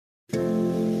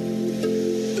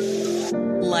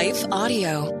Life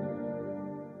Audio.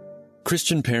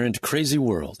 Christian Parent Crazy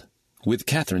World with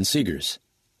Catherine Segars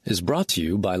is brought to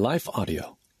you by Life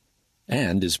Audio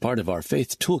and is part of our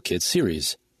Faith Toolkit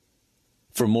series.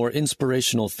 For more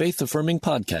inspirational faith-affirming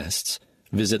podcasts,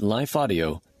 visit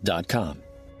lifeaudio.com.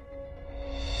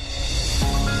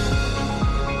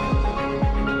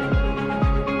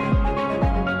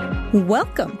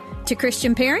 Welcome to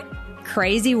Christian Parent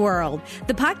Crazy World,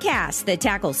 the podcast that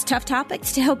tackles tough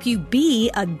topics to help you be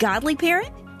a godly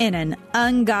parent in an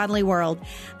ungodly world.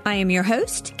 I am your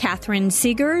host, Catherine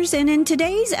Segars, and in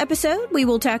today's episode, we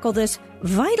will tackle this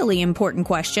vitally important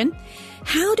question: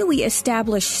 how do we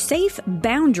establish safe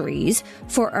boundaries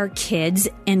for our kids'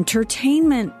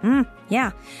 entertainment?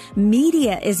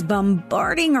 Media is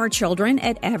bombarding our children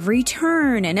at every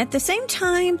turn, and at the same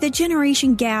time, the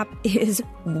generation gap is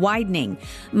widening.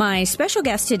 My special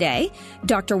guest today,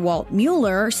 Dr. Walt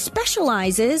Mueller,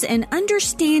 specializes in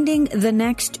understanding the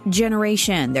next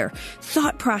generation, their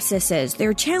thought processes,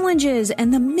 their challenges,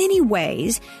 and the many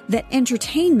ways that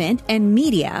entertainment and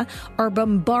media are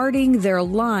bombarding their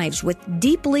lives with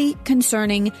deeply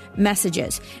concerning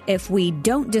messages. If we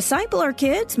don't disciple our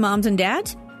kids, moms and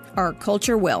dads, our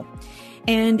culture will.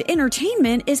 And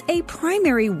entertainment is a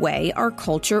primary way our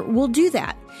culture will do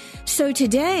that. So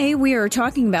today we are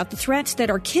talking about the threats that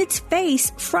our kids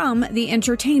face from the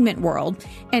entertainment world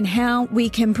and how we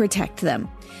can protect them.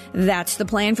 That's the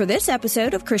plan for this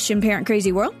episode of Christian Parent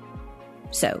Crazy World.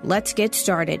 So let's get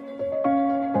started.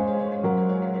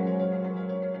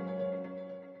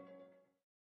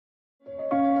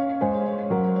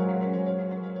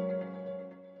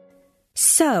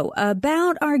 So,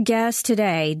 about our guest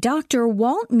today, Dr.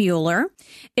 Walt Mueller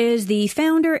is the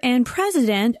founder and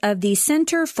president of the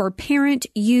Center for Parent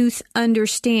Youth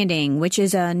Understanding, which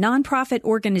is a nonprofit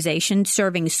organization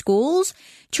serving schools,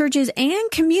 churches,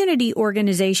 and community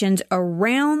organizations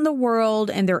around the world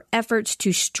in their efforts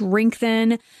to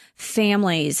strengthen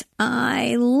families.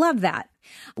 I love that.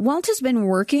 Walt has been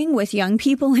working with young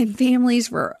people and families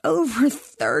for over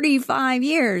 35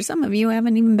 years. Some of you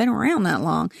haven't even been around that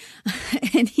long.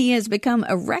 And he has become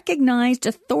a recognized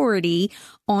authority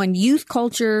on youth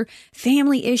culture,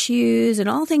 family issues, and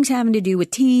all things having to do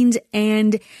with teens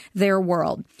and their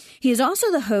world. He is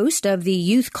also the host of the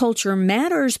Youth Culture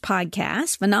Matters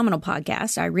podcast, phenomenal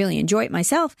podcast. I really enjoy it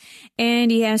myself.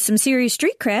 And he has some serious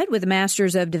street cred with a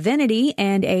Master's of Divinity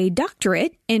and a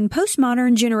doctorate in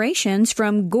postmodern generations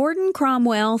from Gordon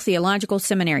Cromwell Theological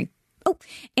Seminary. Oh,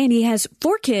 and he has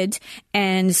 4 kids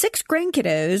and 6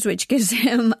 grandkiddos, which gives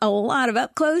him a lot of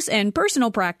up close and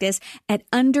personal practice at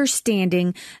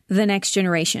understanding the next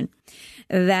generation.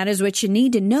 That is what you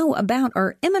need to know about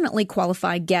our eminently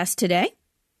qualified guest today.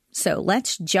 So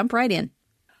let's jump right in.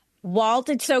 Walt,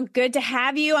 it's so good to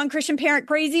have you on Christian Parent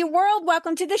Crazy World.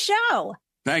 Welcome to the show.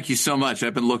 Thank you so much.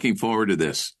 I've been looking forward to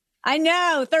this. I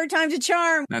know. Third time's a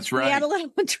charm. That's right. We had a little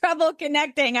trouble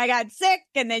connecting. I got sick,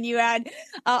 and then you had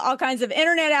all kinds of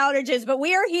internet outages, but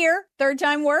we are here. Third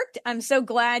time worked. I'm so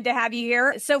glad to have you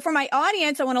here. So for my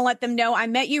audience, I want to let them know I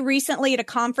met you recently at a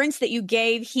conference that you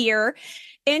gave here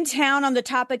in town on the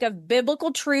topic of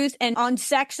biblical truth and on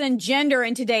sex and gender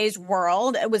in today's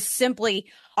world. It was simply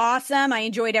awesome. I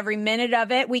enjoyed every minute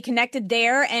of it. We connected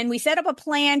there and we set up a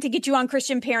plan to get you on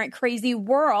Christian Parent Crazy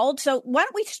World. So why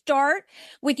don't we start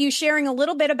with you sharing a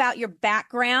little bit about your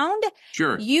background?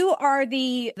 Sure. You are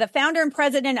the founder and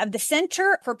president of the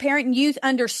Center for Parent and Youth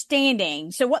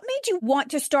Understanding. So what made you want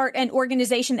to start an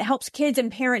organization that helps kids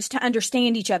and parents to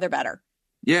understand each other better?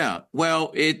 Yeah,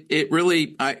 well, it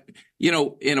really,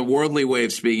 in a worldly way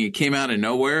of speaking, it came out of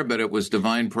nowhere, but it was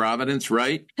divine providence,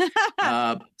 right?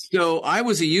 So I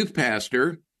was a youth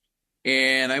pastor,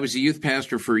 and I was a youth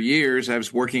pastor for years. I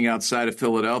was working outside of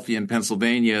Philadelphia in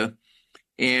Pennsylvania,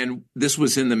 and this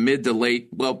was in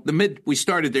we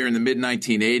started there in the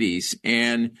mid-1980s,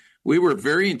 and we were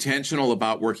very intentional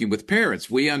about working with parents.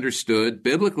 We understood,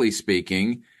 biblically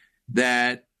speaking,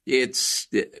 that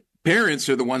parents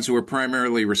are the ones who are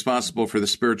primarily responsible for the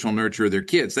spiritual nurture of their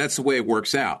kids. That's the way it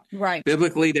works out. Right.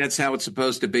 Biblically, that's how it's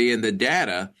supposed to be. And the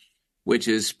data, which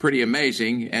is pretty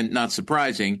amazing and not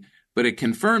surprising, but it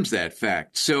confirms that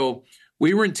fact. So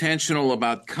we were intentional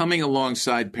about coming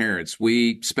alongside parents.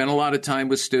 We spent a lot of time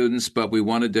with students, but we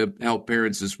wanted to help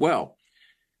parents as well.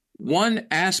 One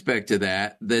aspect of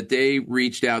that they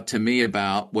reached out to me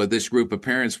about, this group of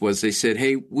parents was, they said,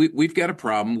 hey, we've got a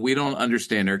problem. We don't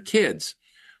understand our kids.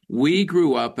 We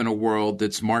grew up in a world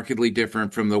that's markedly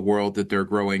different from the world that they're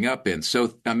growing up in.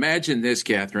 So imagine this,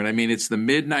 Catherine. I mean, it's the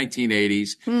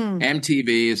mid-1980s.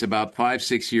 MTV is about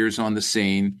 5-6 years on the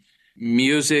scene.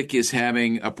 Music is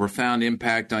having a profound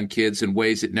impact on kids in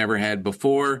ways it never had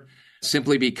before.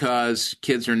 simply because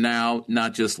kids are now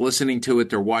not just listening to it,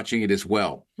 they're watching it as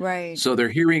well. Right. So they're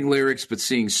hearing lyrics, but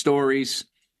seeing stories.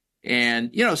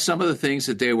 And, some of the things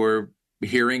that they were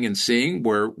hearing and seeing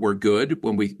were good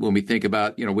when we think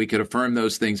about, we could affirm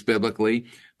those things biblically.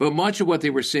 But much of what they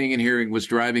were seeing and hearing was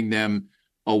driving them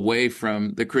away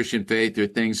from the Christian faith or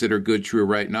things that are good, true,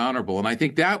 right, and honorable. And I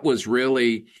think that was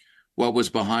really what was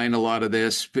behind a lot of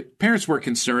this. Parents were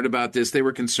concerned about this. They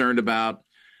were concerned about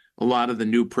a lot of the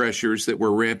new pressures that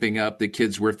were ramping up the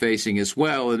kids were facing as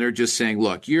well. And they're just saying,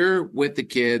 look, you're with the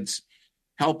kids.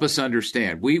 Help us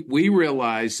understand. We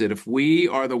realize that if we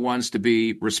are the ones to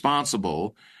be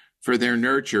responsible for their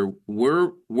nurture,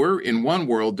 we're in one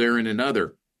world, they're in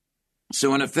another.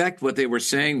 So in effect, what they were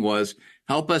saying was,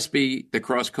 help us be the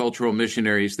cross-cultural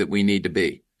missionaries that we need to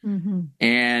be. Mm-hmm.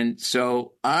 And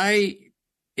so I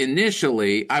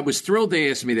was thrilled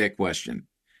they asked me that question,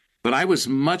 but I was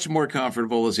much more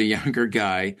comfortable as a younger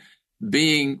guy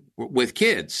being with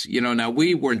kids. Now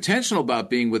we were intentional about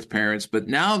being with parents, but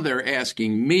now they're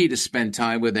asking me to spend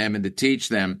time with them and to teach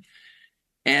them.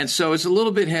 And so it's a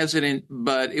little bit hesitant,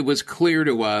 but it was clear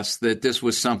to us that this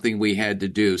was something we had to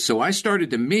do. So I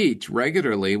started to meet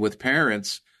regularly with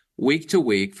parents week to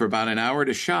week for about an hour at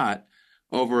a shot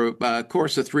over a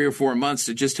course of 3 or 4 months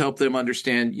to just help them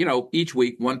understand, each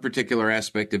week, one particular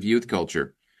aspect of youth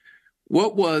culture.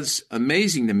 What was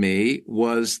amazing to me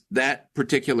was that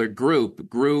particular group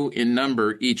grew in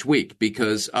number each week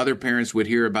because other parents would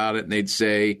hear about it and they'd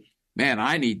say, man,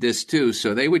 I need this too.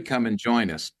 So they would come and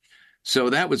join us.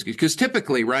 So that was good because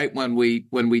typically, right, when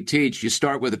we teach, you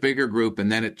start with a bigger group and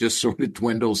then it just sort of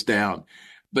dwindles down.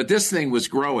 But this thing was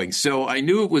growing. So I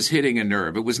knew it was hitting a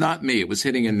nerve. It was not me. It was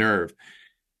hitting a nerve.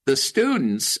 The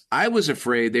students, I was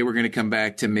afraid they were going to come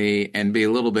back to me and be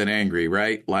a little bit angry,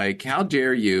 right? Like, how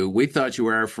dare you? We thought you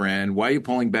were our friend. Why are you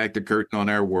pulling back the curtain on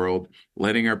our world,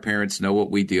 letting our parents know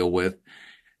what we deal with?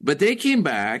 But they came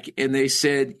back and they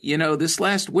said, this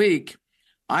last week,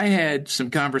 I had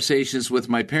some conversations with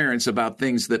my parents about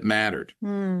things that mattered.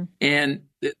 Mm. And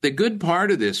the good part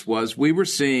of this was we were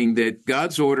seeing that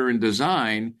God's order and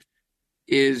design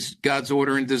is God's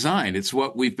order and design. It's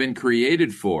what we've been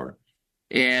created for.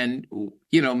 And,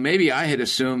 maybe I had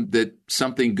assumed that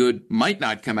something good might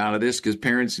not come out of this because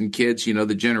parents and kids,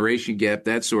 the generation gap,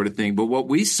 that sort of thing. But what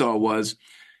we saw was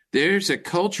there's a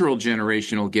cultural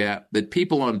generational gap that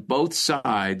people on both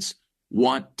sides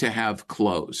want to have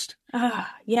closed.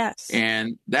 Yes.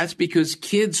 And that's because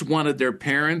kids wanted their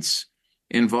parents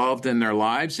involved in their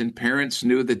lives, and parents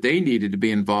knew that they needed to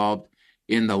be involved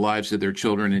in the lives of their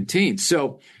children and teens.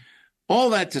 So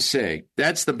all that to say,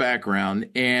 that's the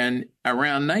background. And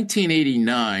around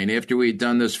 1989, after we had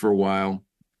done this for a while,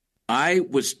 I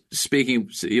was speaking,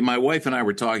 my wife and I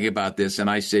were talking about this, and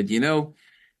I said,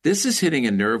 this is hitting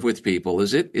a nerve with people.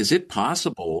 Is it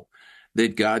possible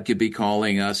that God could be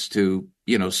calling us to,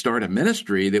 start a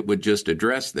ministry that would just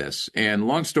address this? And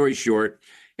long story short,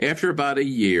 after about a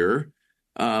year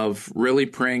of really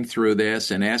praying through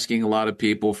this and asking a lot of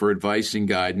people for advice and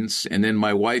guidance, and then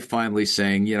my wife finally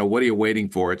saying, what are you waiting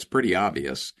for? It's pretty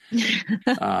obvious.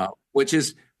 Which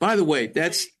is, by the way,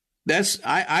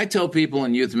 I tell people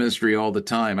in youth ministry all the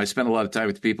time. I spend a lot of time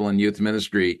with people in youth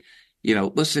ministry.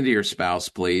 Listen to your spouse,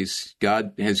 please.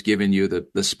 God has given you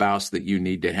the spouse that you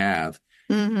need to have.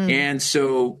 Mm-hmm. And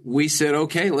so we said,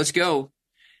 okay, let's go.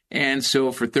 And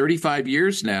so for 35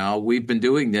 years now, we've been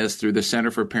doing this through the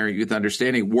Center for Parent Youth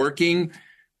Understanding, working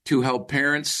to help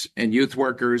parents and youth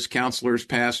workers, counselors,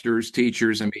 pastors,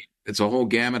 teachers. I mean, it's a whole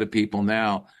gamut of people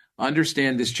now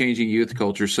understand this changing youth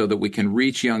culture so that we can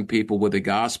reach young people with the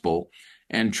gospel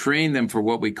and train them for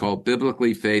what we call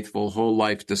biblically faithful whole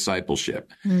life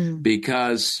discipleship.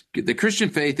 Because the Christian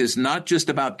faith is not just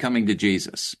about coming to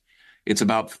Jesus. It's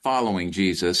about following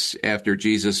Jesus after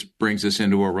Jesus brings us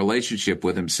into a relationship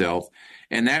with himself.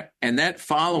 And that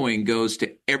following goes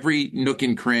to every nook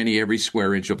and cranny, every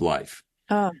square inch of life.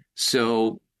 Oh.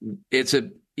 So it's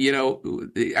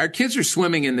our kids are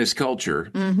swimming in this culture.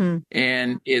 Mm-hmm.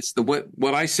 And it's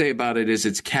what I say about it is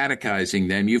it's catechizing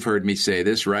them. You've heard me say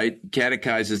this, right?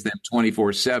 Catechizes them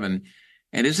 24/7.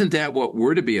 And isn't that what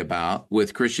we're to be about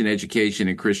with Christian education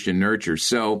and Christian nurture?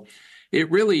 So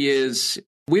it really is.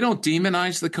 We don't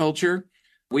demonize the culture.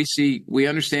 We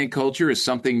understand culture as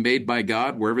something made by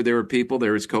God. Wherever there are people,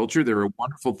 there is culture. There are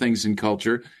wonderful things in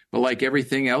culture. But like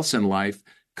everything else in life,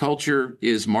 culture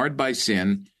is marred by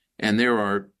sin. And there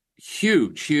are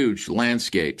huge, huge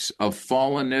landscapes of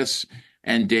fallenness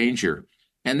and danger.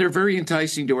 And they're very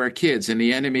enticing to our kids. And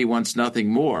the enemy wants nothing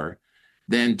more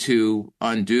than to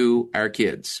undo our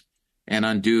kids. and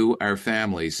undo our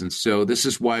families. And so this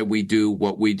is why we do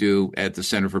what we do at the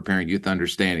Center for Parent Youth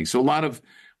Understanding. So a lot of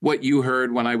what you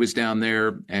heard when I was down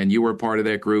there, and you were part of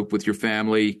that group with your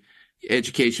family,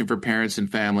 education for parents and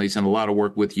families, and a lot of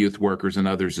work with youth workers and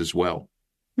others as well.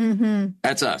 Mm-hmm.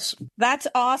 That's us. That's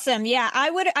awesome. Yeah,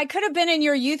 I could have been in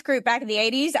your youth group back in the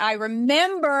 80s. I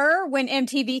remember when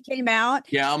MTV came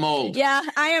out. Yeah, I'm old. Yeah,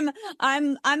 I'm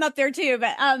up there too.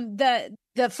 But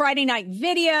the Friday night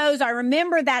videos, I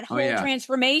remember that whole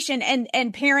transformation,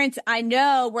 and parents I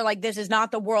know were like, this is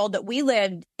not the world that we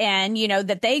lived in,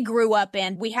 that they grew up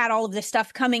in. We had all of this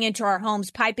stuff coming into our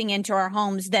homes, piping into our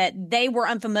homes that they were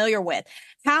unfamiliar with.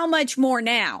 How much more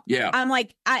now? Yeah. I'm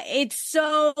like, it's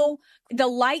so the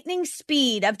lightning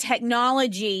speed of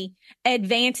technology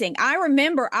advancing. I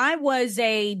remember I was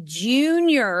a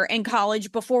junior in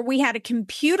college before we had a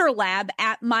computer lab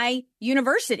at my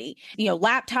university.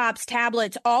 Laptops,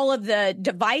 tablets, all of the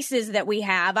devices that we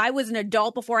have. I was an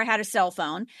adult before I had a cell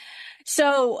phone.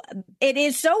 So it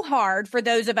is so hard for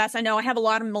those of us. I know I have a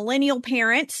lot of millennial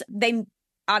parents. They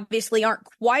obviously aren't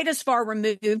quite as far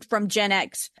removed from Gen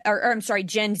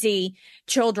Z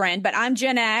children, but I'm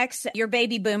Gen X, you're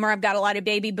baby boomer. I've got a lot of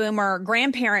baby boomer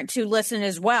grandparents who listen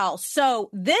as well. So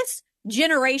this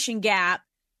generation gap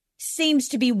seems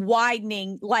to be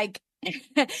widening like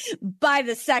by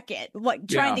the second,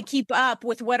 trying to keep up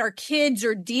with what our kids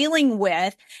are dealing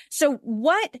with. So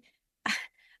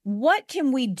what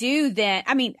can we do then?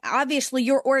 I mean, obviously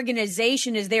your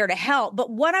organization is there to help,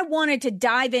 but what I wanted to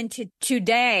dive into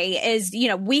today is,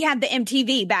 we had the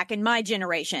MTV back in my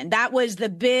generation. That was the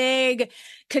big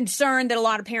concern that a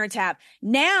lot of parents have.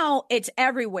 Now it's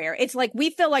everywhere. It's like we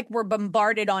feel like we're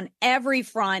bombarded on every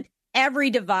front,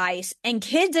 every device, and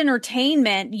kids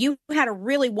entertainment. You had a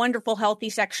really wonderful,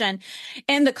 healthy section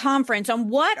in the conference on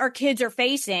what our kids are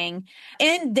facing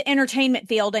in the entertainment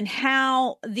field and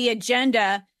how the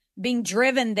agenda being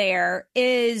driven there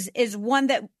is one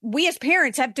that we as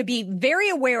parents have to be very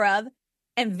aware of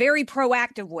and very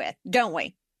proactive with, don't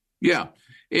we? Yeah.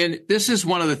 And this is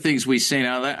one of the things we say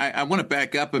now. I want to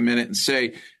back up a minute and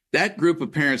say that group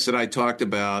of parents that I talked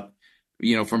about,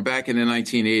 from back in the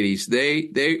 1980s,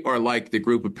 they are like the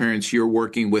group of parents you're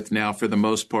working with now for the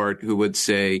most part, who would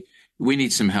say, we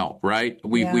need some help, right?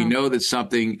 We know that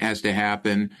something has to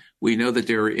happen. We know that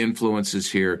there are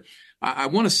influences here. I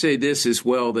want to say this as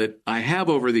well, that I have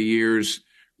over the years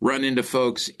run into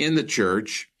folks in the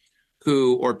church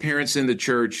or parents in the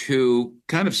church who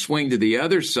kind of swing to the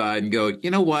other side and go,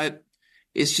 you know what?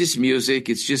 It's just music.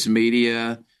 It's just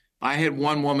media. I had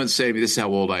one woman say to me, this is how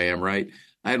old I am, right?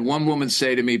 I had one woman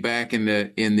say to me back in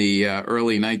the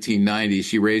early 1990s,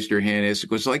 she raised her hand and asked,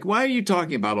 was like, why are you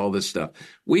talking about all this stuff?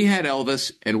 We had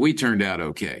Elvis and we turned out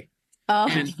okay. Oh.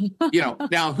 And,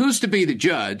 now who's to be the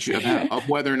judge of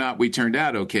whether or not we turned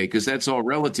out okay? Because that's all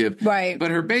relative. Right.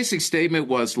 But her basic statement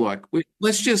was, look,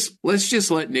 let's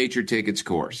just let nature take its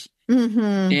course.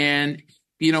 Mm-hmm. And,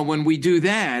 when we do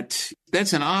that,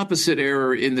 that's an opposite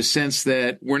error in the sense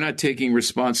that we're not taking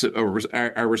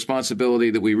our responsibility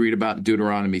that we read about in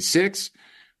Deuteronomy 6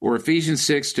 or Ephesians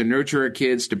 6 to nurture our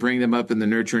kids, to bring them up in the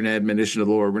nurture and admonition of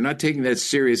the Lord. We're not taking that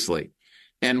seriously.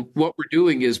 And what we're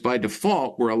doing is, by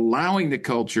default, we're allowing the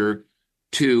culture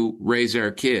to raise our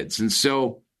kids. And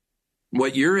so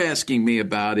what you're asking me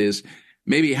about is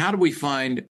maybe how do we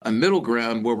find a middle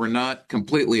ground where we're not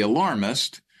completely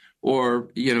alarmist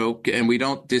or, and we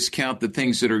don't discount the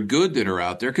things that are good that are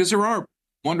out there, because there are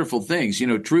wonderful things.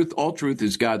 All truth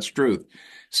is God's truth.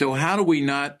 So how do we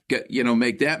not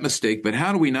make that mistake? But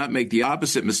how do we not make the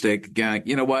opposite mistake again?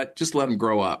 You know what? Just let them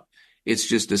grow up. It's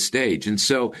just a stage. And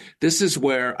so this is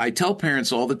where I tell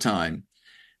parents all the time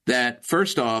that,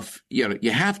 first off,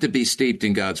 you have to be steeped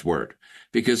in God's word,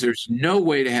 because there's no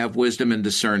way to have wisdom and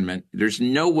discernment. There's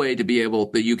no way to be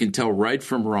able that you can tell right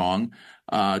from wrong,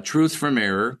 truth from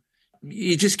error.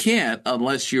 You just can't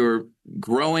unless you're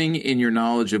growing in your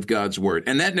knowledge of God's word.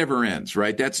 And that never ends,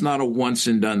 right? That's not a once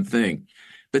and done thing.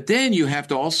 But then you have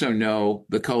to also know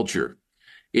the culture.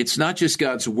 It's not just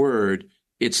God's word,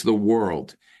 it's the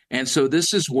world. And so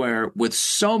this is where, with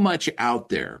so much out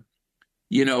there,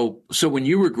 so when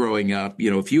you were growing up,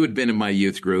 if you had been in my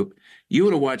youth group, you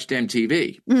would have watched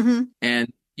MTV. Mm-hmm.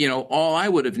 And, all I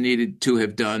would have needed to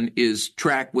have done is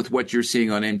track with what you're seeing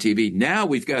on MTV. Now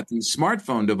we've got these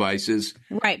smartphone devices.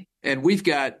 Right. And we've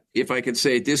got, if I could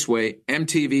say it this way,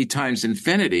 MTV times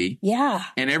infinity. Yeah.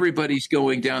 And everybody's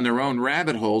going down their own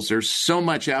rabbit holes. There's so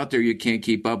much out there, you can't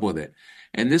keep up with it.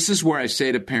 And this is where I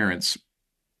say to parents,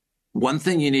 one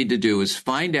thing you need to do is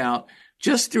find out,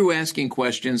 just through asking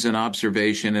questions and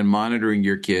observation and monitoring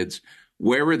your kids,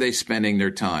 Where are they spending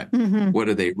their time? What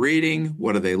are they reading?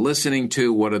 What are they listening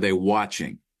to? What are they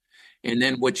watching? And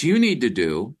then what you need to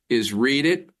do is read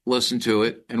it, listen to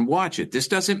it, and watch it. This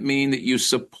doesn't mean that you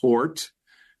support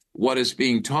what is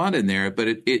being taught in there, but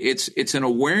it's an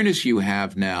awareness you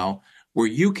have now where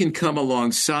you can come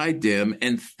alongside them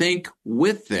and think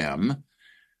with them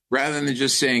rather than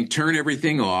just saying, turn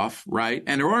everything off, right?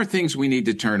 And there are things we need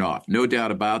to turn off, no doubt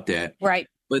about that. Right.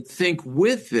 But think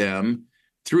with them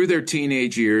through their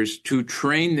teenage years to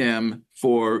train them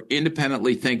for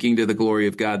independently thinking to the glory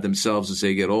of God themselves as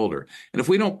they get older. And if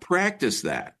we don't practice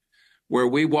that, where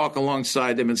we walk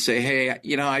alongside them and say,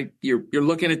 hey, you're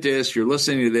looking at this, you're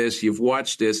listening to this, you've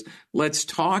watched this, let's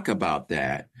talk about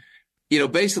that.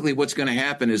 Basically what's going to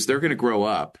happen is they're going to grow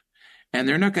up and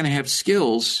they're not going to have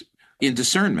skills in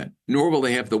discernment, nor will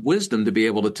they have the wisdom to be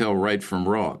able to tell right from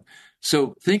wrong.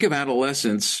 So think of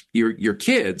adolescents, your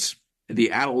kids,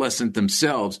 the adolescent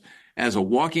themselves, as a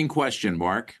walking question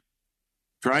mark,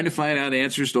 trying to find out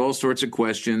answers to all sorts of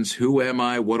questions. Who am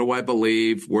I? What do I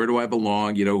believe? Where do I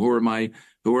belong? Who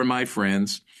are my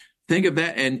friends? Think of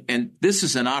that. And this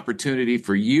is an opportunity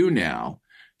for you now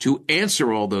to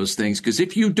answer all those things. Because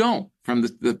if you don't, from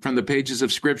the pages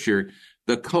of Scripture,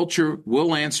 the culture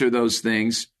will answer those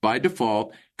things by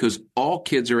default because all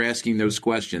kids are asking those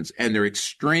questions and they're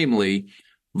extremely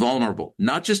vulnerable,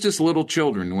 not just as little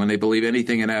children when they believe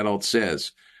anything an adult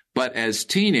says, but as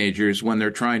teenagers when they're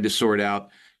trying to sort out,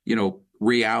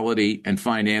 reality and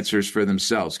find answers for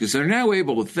themselves, because they're now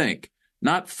able to think,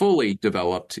 not fully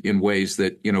developed in ways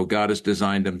that, God has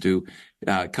designed them to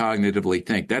cognitively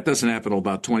think. That doesn't happen until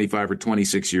about 25 or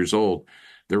 26 years old,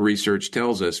 the research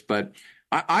tells us. But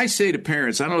I say to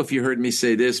parents, I don't know if you heard me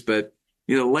say this, but,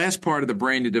 the last part of the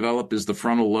brain to develop is the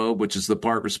frontal lobe, which is the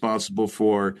part responsible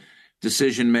for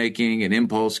decision-making and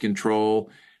impulse control.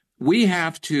 We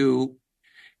can't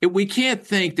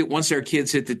think that once our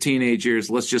kids hit the teenage years,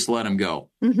 let's just let them go.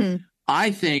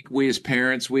 I think we as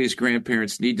parents, we as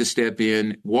grandparents need to step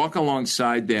in, walk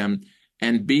alongside them,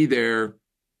 and be there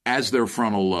as their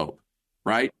frontal lobe,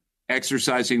 right?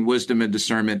 Exercising wisdom and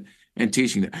discernment and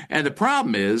teaching them. And the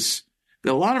problem is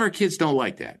that a lot of our kids don't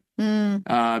like that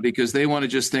because they want to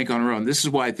just think on their own. This is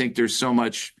why I think there's so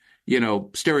much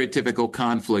stereotypical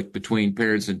conflict between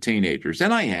parents and teenagers.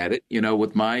 And I had it,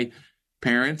 with my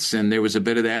parents, and there was a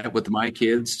bit of that with my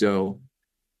kids. So,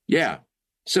 yeah.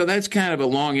 So that's kind of a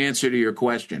long answer to your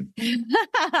question.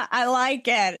 I like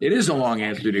it. It is a long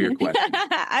answer to your question.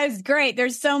 That's great.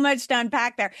 There's so much to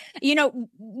unpack there.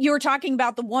 You were talking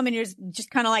about the woman who's just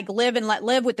kind of like live and let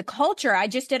live with the culture. I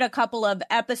just did a couple of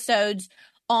episodes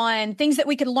on things that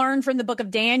we could learn from the book of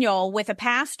Daniel with a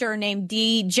pastor named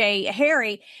D.J.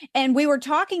 Harry. And we were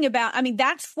talking about,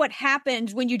 that's what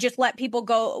happens when you just let people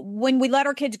go, when we let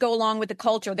our kids go along with the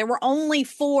culture. There were only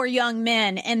 4 young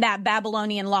men in that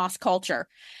Babylonian lost culture.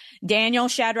 Daniel,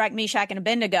 Shadrach, Meshach, and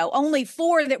Abednego, only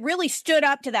 4 that really stood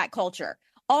up to that culture.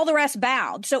 All the rest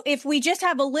bowed. So if we just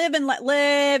have a live and let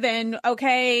live and,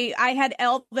 okay, I had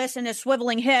Elvis and his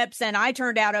swiveling hips and I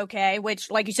turned out okay, which,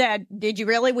 like you said, did you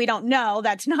really? We don't know.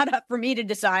 That's not up for me to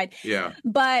decide. Yeah.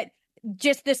 But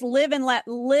just this live and let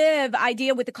live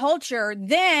idea with the culture,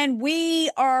 then we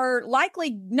are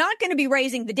likely not going to be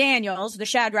raising the Daniels, the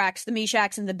Shadrachs, the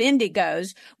Meshachs, and the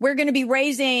Abednegos. We're going to be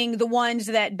raising the ones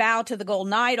that bow to the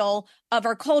golden idol of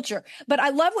our culture. But I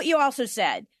love what you also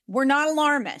said. We're not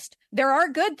alarmist. There are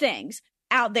good things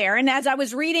out there. And as I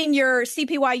was reading your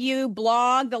CPYU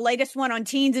blog, the latest one on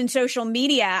teens and social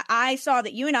media, I saw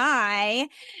that you and I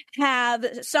have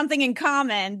something in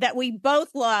common that we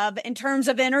both love in terms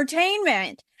of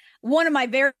entertainment. One of my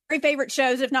very favorite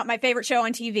shows, if not my favorite show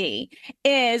on TV,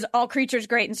 is All Creatures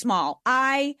Great and Small.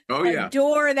 I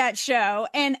adore that show.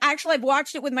 And actually, I've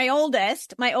watched it with my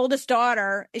oldest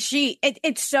daughter.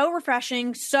 It's so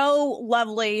refreshing, so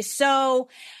lovely, so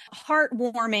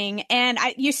heartwarming. And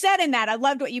you said in that, I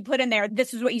loved what you put in there.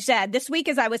 This is what you said. This week,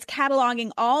 as I was cataloging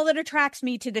all that attracts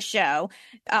me to the show,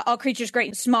 All Creatures Great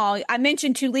and Small, I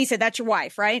mentioned to Lisa, that's your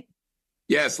wife, right?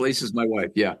 Yes, Lisa's my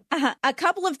wife. Yeah. A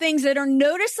couple of things that are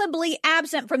noticeably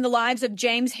absent from the lives of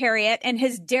James Herriot and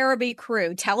his Derby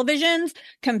crew: televisions,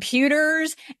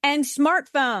 computers, and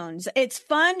smartphones. It's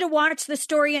fun to watch the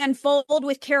story unfold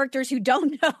with characters who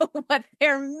don't know what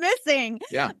they're missing,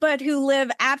 but who live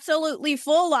absolutely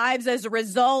full lives as a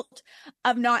result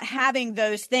of not having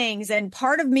those things. And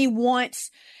part of me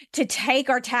wants to take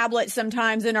our tablets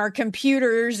sometimes and our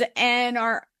computers and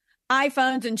our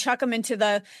iPhones and chuck them into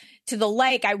the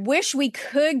lake. I wish we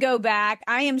could go back.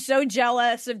 I am so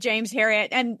jealous of James Herriot.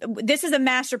 And this is a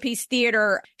Masterpiece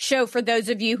Theater show for those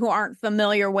of you who aren't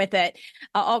familiar with it.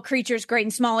 All Creatures Great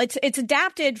and Small. It's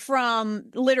adapted from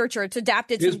literature. It's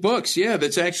adapted his books. Yeah,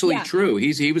 that's actually true.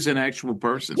 He was an actual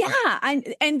person. Yeah,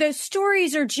 and the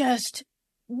stories are just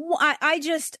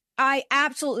I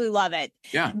absolutely love it.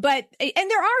 Yeah. And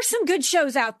there are some good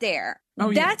shows out there. Oh,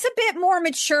 yeah. That's a bit more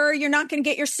mature. You're not going to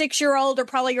get your 6-year-old or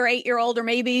probably your 8-year-old or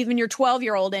maybe even your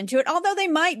 12-year-old into it, although they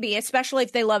might be, especially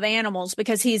if they love animals,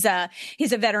 because he's a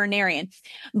veterinarian.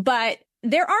 But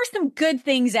there are some good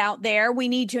things out there. We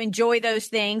need to enjoy those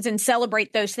things and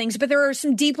celebrate those things. But there are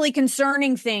some deeply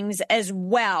concerning things as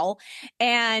well.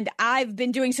 And I've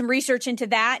been doing some research into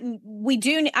that. And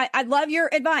I love your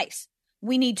advice.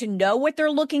 We need to know what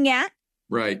they're looking at.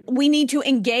 Right. We need to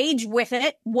engage with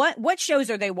it. What shows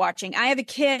are they watching? I have a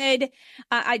kid.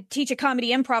 I teach a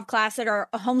comedy improv class at our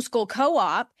homeschool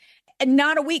co-op, and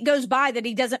not a week goes by that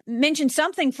he doesn't mention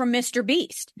something from Mr.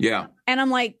 Beast. Yeah. And I'm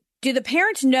like, do the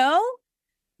parents know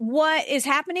what is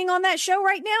happening on that show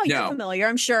right now? You're familiar,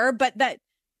 I'm sure, but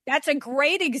that's a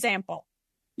great example.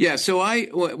 Yeah. So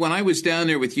when I was down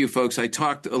there with you folks, I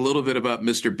talked a little bit about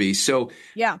Mr. Beast. So,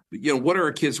 what are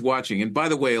our kids watching? And by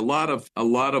the way, a lot of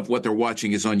what they're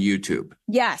watching is on YouTube.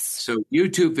 Yes. So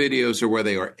YouTube videos are where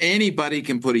they are. Anybody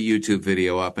can put a YouTube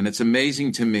video up. And it's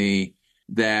amazing to me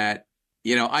that,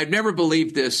 I've never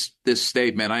believed this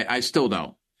statement. I still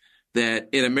don't, that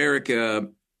in America,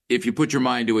 if you put your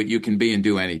mind to it, you can be and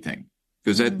do anything.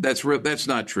 Because that's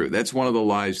not true. That's one of the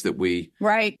lies that we,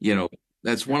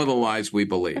 that's one of the lies we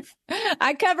believe.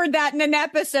 I covered that in an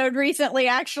episode recently,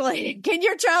 actually. Can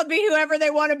your child be whoever they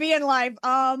want to be in life?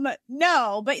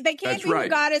 No, but they can't be who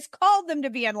God has called them to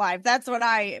be in life. That's what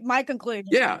my conclusion.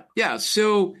 Yeah.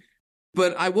 So,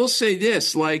 but I will say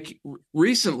this, like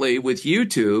recently with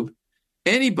YouTube,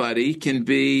 anybody can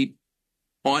be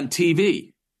on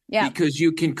TV. Yeah. Because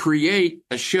you can create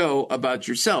a show about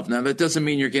yourself. Now, that doesn't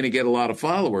mean you're going to get a lot of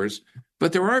followers,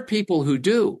 but there are people who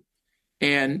do.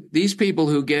 And these people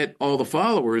who get all the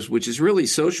followers, which is really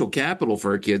social capital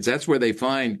for our kids, that's where they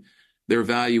find their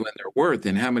value and their worth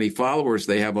and how many followers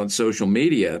they have on social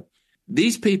media.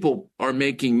 These people are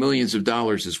making millions of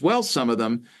dollars as well, some of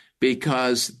them,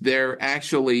 because they're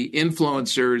actually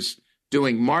influencers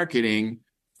doing marketing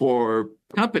for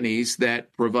companies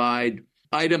that provide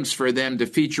items for them to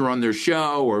feature on their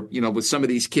show, or, with some of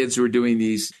these kids who are doing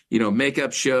these,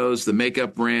 makeup shows, the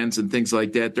makeup brands and things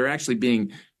like that, they're actually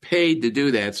being paid to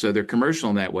do that. So they're commercial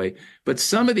in that way. But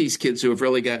some of these kids who have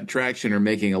really gotten traction are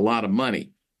making a lot of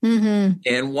money. Mm-hmm.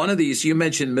 And one of these, you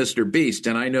mentioned Mr. Beast.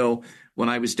 And I know when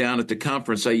I was down at the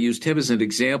conference, I used him as an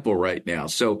example right now.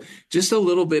 So just a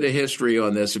little bit of history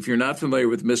on this. If you're not familiar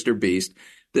with Mr. Beast,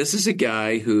 this is a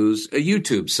guy who's a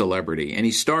YouTube celebrity. And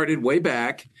he started way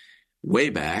back,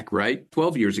 right?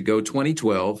 12 years ago,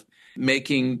 2012,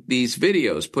 making these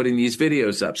videos, putting these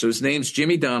videos up. So his name's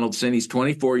Jimmy Donaldson. He's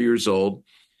 24 years old.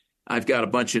 I've got a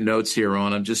bunch of notes here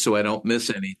on him just so I don't miss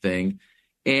anything.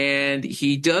 And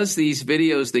he does these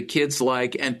videos that kids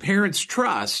like and parents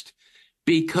trust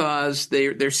because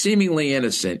they're seemingly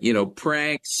innocent,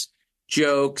 pranks,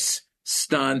 jokes,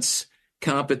 stunts,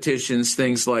 competitions,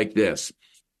 things like this.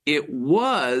 It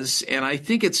was, and I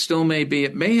think it still may be,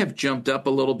 it may have jumped up a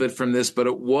little bit from this, but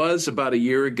it was about a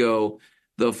year ago,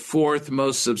 the fourth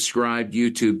most subscribed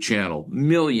YouTube channel,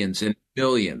 millions and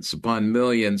millions upon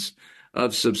millions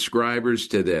of subscribers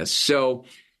to this. So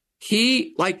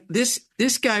he,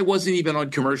 this guy wasn't even on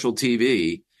commercial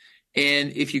TV.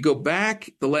 And if you go back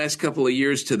the last couple of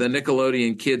years to the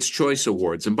Nickelodeon Kids' Choice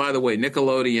Awards, and by the way,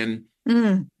 Nickelodeon,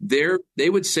 they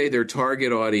would say their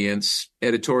target audience,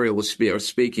 editorial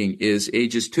speaking, is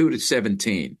ages 2 to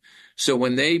 17. So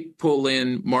when they pull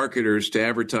in marketers to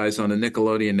advertise on the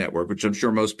Nickelodeon network, which I'm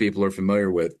sure most people are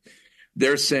familiar with,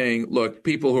 they're saying, look,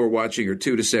 people who are watching are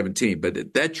 2 to 17,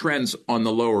 but that trend's on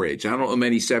the lower age. I don't know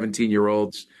many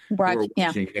 17-year-olds who are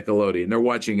watching Nickelodeon. They're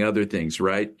watching other things,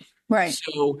 right? Right.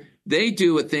 So they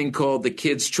do a thing called the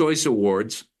Kids' Choice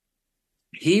Awards.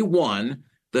 He won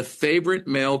the Favorite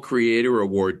Male Creator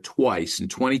Award twice, in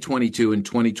 2022 and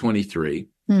 2023.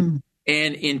 And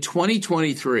in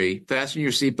 2023, fasten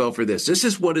your seatbelt for this. This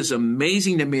is what is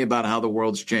amazing to me about how the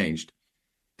world's changed.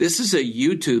 This is a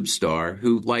YouTube star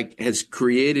who has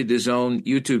created his own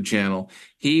YouTube channel.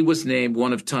 He was named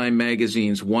one of Time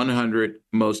Magazine's 100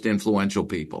 most influential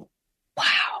people. Wow.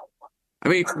 I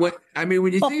mean,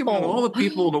 when you think about all the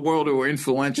people in the world who are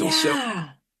influential, so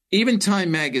even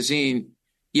Time Magazine,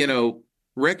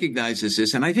 recognizes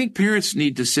this. And I think parents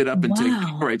need to sit up and take,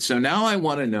 all right, so now I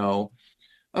want to know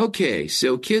Okay,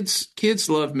 so kids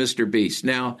love Mr. Beast.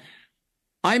 Now,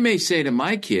 I may say to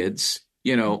my kids,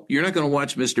 you're not going to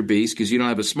watch Mr. Beast because you don't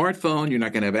have a smartphone, you're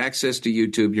not going to have access to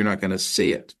YouTube, you're not going to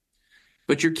see it.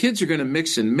 But your kids are going to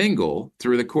mix and mingle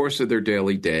through the course of their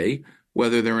daily day,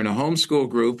 whether they're in a homeschool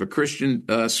group, a Christian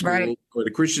school, Right. or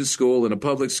the Christian school, in a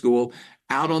public school,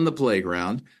 out on the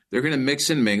playground. They're going to mix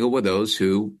and mingle with those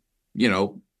who,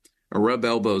 rub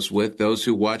elbows with, those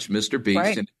who watch Mr. Beast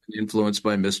Right. and influenced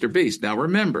by Mr. Beast. Now,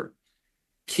 remember,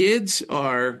 kids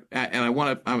are, and I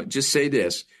want to just say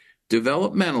this,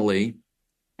 developmentally,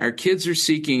 our kids are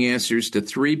seeking answers to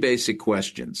three basic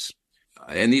questions.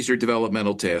 And these are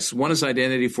developmental tasks. One is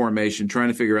identity formation, trying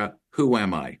to figure out, who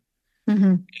am I?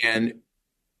 Mm-hmm. And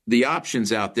the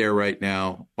options out there right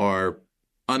now are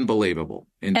unbelievable.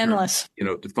 Endless.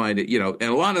 To find it, and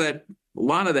a lot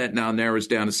of that now narrows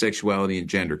down to sexuality and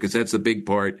gender, because that's a big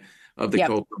part of the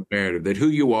cultural narrative, that who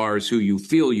you are is who you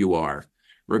feel you are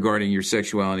regarding your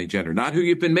sexuality and gender, not who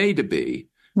you've been made to be,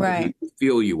 but who you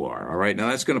feel you are. All right. Now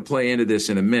that's going to play into this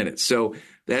in a minute. So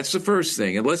that's the first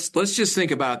thing. And let's just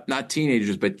think about not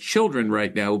teenagers, but children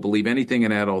right now who believe anything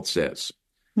an adult says.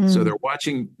 So they're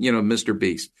watching, Mr.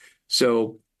 Beast.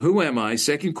 So who am I?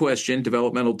 Second question,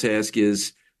 developmental task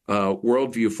is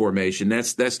worldview formation.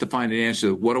 That's to find an answer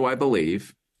to what do I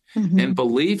believe? And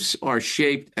beliefs are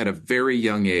shaped at a very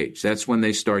young age. That's when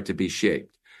they start to be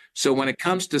shaped. So when it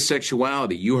comes to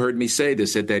sexuality, you heard me say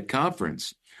this at that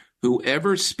conference,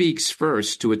 whoever speaks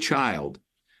first to a child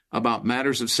about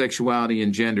matters of sexuality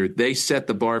and gender, they set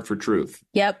the bar for truth.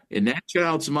 Yep. In that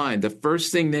child's mind, the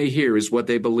first thing they hear is what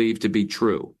they believe to be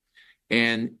true.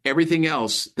 And everything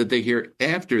else that they hear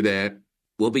after that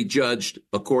will be judged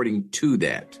according to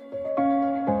that.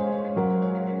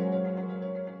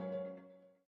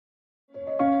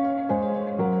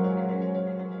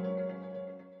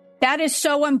 That is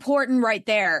so important right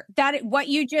there. What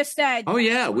you just said. Oh,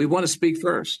 yeah. We want to speak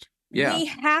first. Yeah. We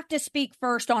have to speak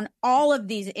first on all of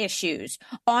these issues.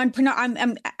 I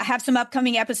have some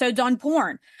upcoming episodes on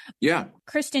porn. Yeah.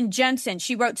 Kristen Jensen,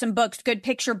 she wrote some books, Good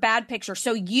Picture, Bad Picture.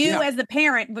 So you as the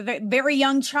parent with a very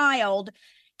young child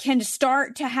can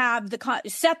start to have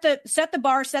set the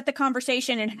bar, set the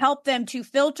conversation, and help them to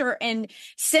filter and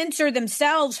censor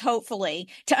themselves, hopefully,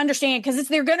 to understand, because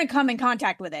they're going to come in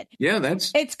contact with it. Yeah,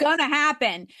 it's going to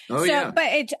happen. Oh, yeah.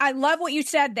 But I love what you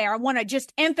said there. I want to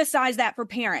just emphasize that for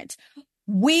parents.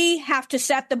 We have to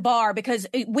set the bar, because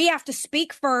we have to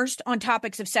speak first on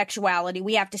topics of sexuality.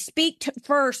 We have to speak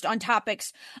first on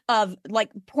topics of like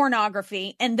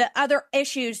pornography and the other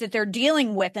issues that they're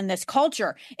dealing with in this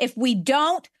culture. If we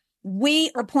don't,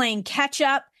 we are playing catch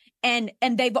up, and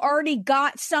they've already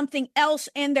got something else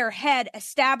in their head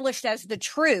established as the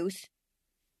truth.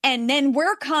 And then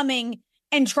we're coming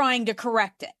and trying to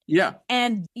correct it. Yeah.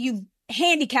 And you've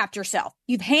handicapped yourself.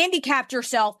 You've handicapped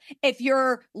yourself if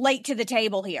you're late to the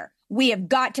table here. We have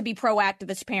got to be proactive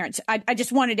as parents. I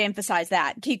just wanted to emphasize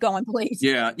that. Keep going, please.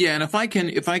 Yeah. Yeah. And if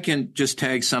I can just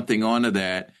tag something onto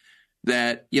that,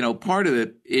 part of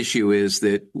the issue is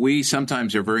that we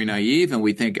sometimes are very naive and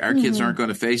we think our kids aren't going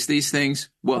to face these things.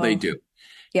 Well, they do.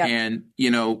 Yeah. And,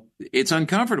 it's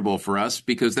uncomfortable for us,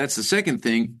 because that's the second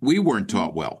thing. We weren't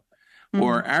taught well.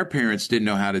 Or our parents didn't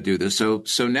know how to do this.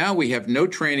 So now we have no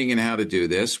training in how to do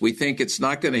this. We think it's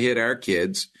not going to hit our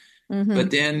kids.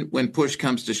 But then when push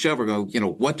comes to shove, we go,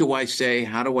 what do I say?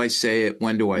 How do I say it?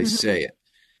 When do I say it?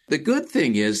 The good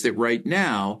thing is that right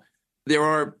now, there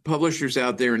are publishers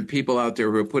out there and people out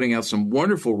there who are putting out some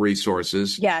wonderful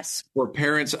resources for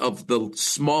parents of the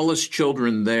smallest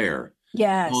children there.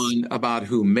 Yes. About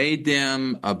who made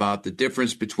them, about the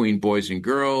difference between boys and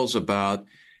girls, about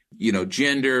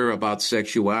gender, about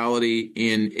sexuality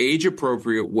in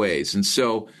age-appropriate ways. And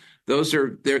so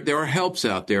there are helps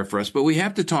out there for us, but we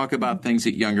have to talk about things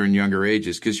at younger and younger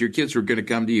ages, because your kids are going to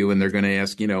come to you and they're going to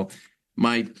ask,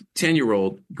 my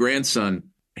 10-year-old grandson,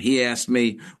 he asked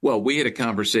me, well, we had a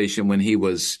conversation when he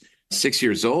was 6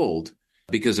 years old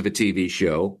because of a TV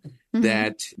show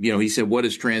that, he said, what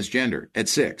is transgender at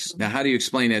 6? Now, how do you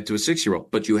explain that to a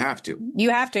 6-year-old? But you have to.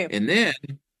 You have to. And then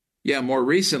more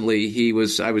recently, he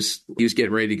was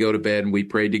getting ready to go to bed, and we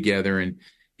prayed together, and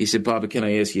he said, Papa, can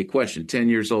I ask you a question? 10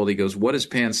 years old. He goes, what is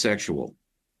pansexual?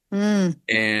 And,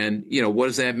 what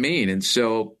does that mean? And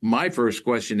so my first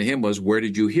question to him was, where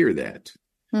did you hear that?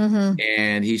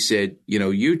 And he said,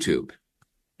 YouTube.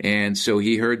 And so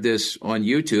he heard this on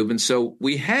YouTube. And so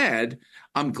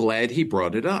I'm glad he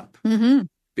brought it up.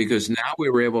 Because now we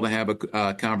were able to have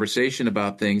a conversation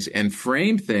about things and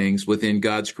frame things within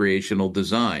God's creational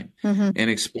design and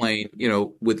explain,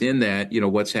 within that,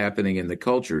 what's happening in the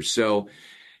culture. So,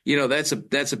 That's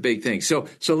a big thing. So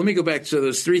let me go back. So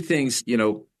those three things,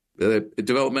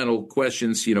 developmental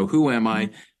questions, who am I?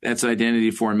 That's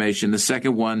identity formation. The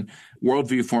second one,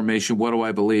 worldview formation. What do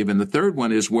I believe? And the third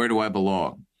one is, where do I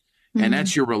belong? And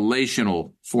that's your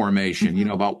relational formation,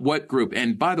 about what group.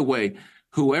 And by the way,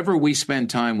 whoever we spend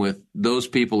time with, those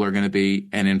people are going to be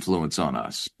an influence on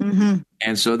us.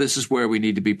 And so this is where we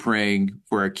need to be praying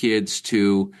for our kids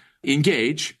to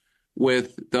engage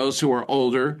with those who are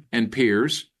older and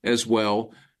peers as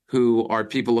well, who are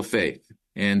people of faith.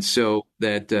 And so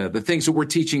that the things that we're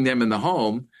teaching them in the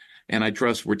home, and I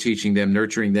trust we're teaching them,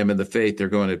 nurturing them in the faith, they're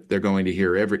going to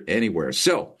hear anywhere.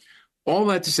 So all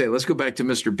that to say, let's go back to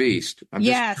Mr. Beast. I'm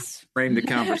just frame the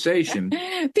conversation.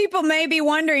 People may be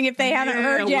wondering if they haven't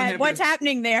heard yet what's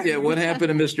happening there. Yeah, what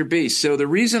happened to Mr. Beast? So the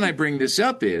reason I bring this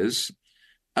up is,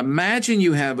 imagine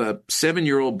you have a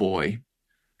 7-year-old boy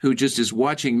who just is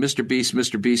watching Mr. Beast,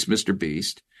 Mr. Beast, Mr.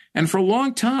 Beast. And for a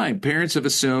long time, parents have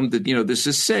assumed that, this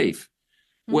is safe.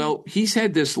 Well, he's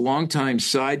had this longtime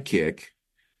sidekick,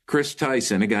 Chris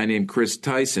Tyson, a guy named Chris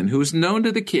Tyson, who's known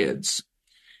to the kids.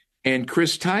 And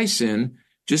Chris Tyson,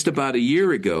 just about a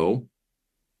year ago,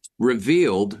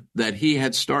 revealed that he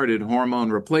had started hormone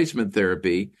replacement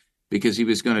therapy because he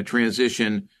was going to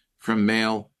transition from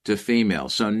male to female.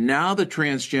 So now the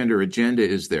transgender agenda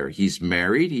is there. He's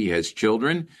married, he has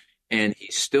children, and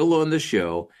he's still on the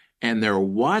show. And they're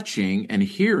watching and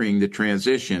hearing the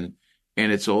transition,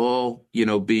 and it's all,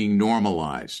 being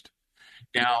normalized.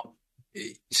 Now,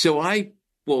 so I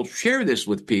will share this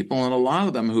with people, and a lot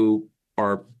of them who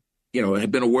are,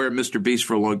 have been aware of Mr. Beast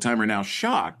for a long time are now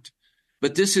shocked.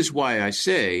 But this is why I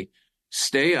say,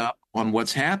 stay up on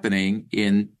what's happening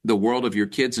in the world of your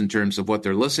kids in terms of what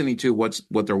they're listening to, what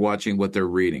they're watching, what they're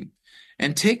reading.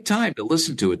 And take time to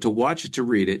listen to it, to watch it, to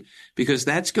read it, because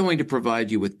that's going to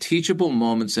provide you with teachable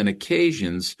moments and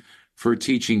occasions for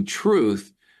teaching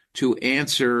truth to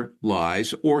answer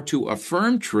lies or to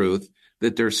affirm truth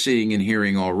that they're seeing and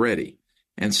hearing already.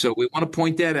 And so we want to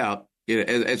point that out.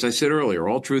 As I said earlier,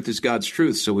 all truth is God's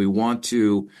truth. So we want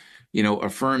to,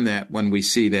 affirm that when we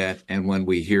see that and when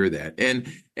we hear that. And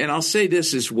I'll say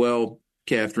this as well,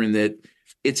 Catherine, that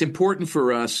it's important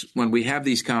for us when we have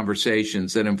these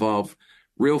conversations that involve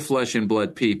real flesh and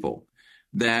blood people,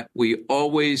 that we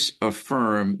always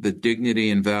affirm the dignity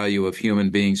and value of human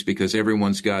beings, because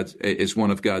everyone's is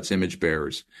one of God's image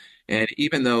bearers. And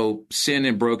even though sin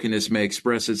and brokenness may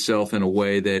express itself in a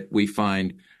way that we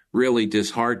find really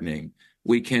disheartening,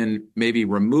 we can maybe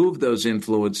remove those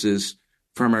influences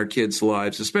from our kids'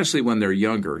 lives, especially when they're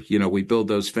younger. We build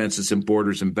those fences and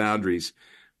borders and boundaries,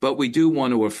 but we do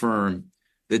want to affirm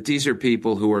that these are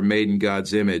people who are made in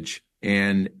God's image,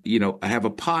 and, have a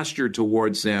posture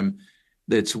towards them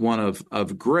that's one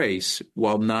of grace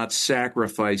while not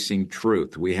sacrificing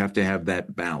truth. We have to have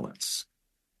that balance.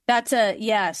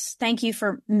 Yes. Thank you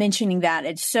for mentioning that.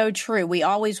 It's so true. We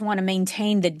always want to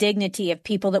maintain the dignity of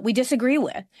people that we disagree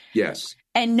with. Yes.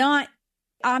 And not,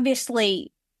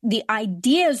 obviously, the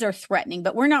ideas are threatening,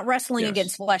 but we're not wrestling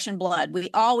against flesh and blood. We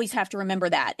always have to remember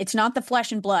that. It's not the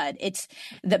flesh and blood. It's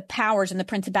the powers and the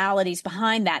principalities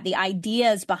behind that, the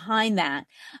ideas behind that.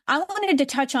 I wanted to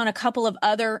touch on a couple of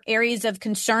other areas of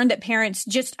concern that parents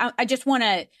I just want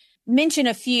to mention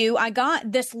a few. I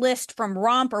got this list from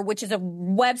Romper, which is a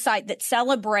website that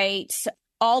celebrates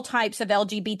all types of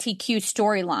LGBTQ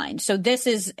storylines. So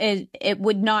it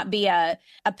would not be a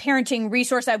parenting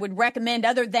resource I would recommend,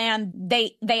 other than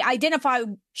they identify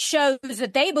shows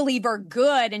that they believe are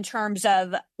good in terms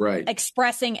of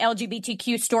expressing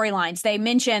LGBTQ storylines. They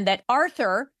mentioned that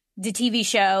Arthur, the TV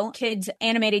show, kids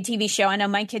animated TV show, I know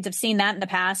my kids have seen that in the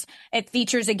past. It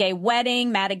features a gay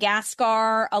wedding,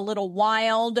 Madagascar, A Little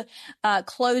Wild,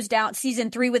 closed out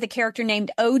season 3 with a character named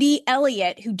Odie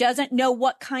Elliott, who doesn't know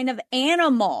what kind of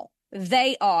animal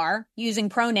they are, using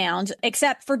pronouns,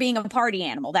 except for being a party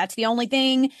animal. That's the only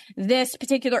thing this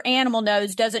particular animal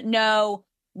knows, doesn't know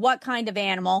what kind of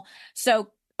animal.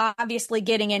 So obviously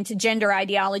getting into gender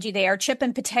ideology there. Chip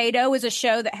and Potato is a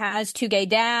show that has 2 gay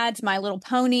dads. My Little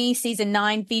Pony, season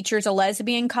 9, features a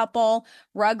lesbian couple.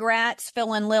 Rugrats,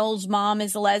 Phil and Lil's mom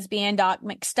is a lesbian. Doc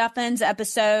McStuffins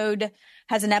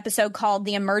has an episode called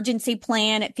The Emergency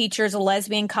Plan. It features a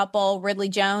lesbian couple. Ridley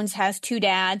Jones has 2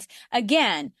 dads.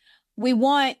 Again, we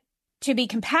want to be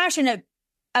compassionate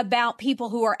about people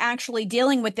who are actually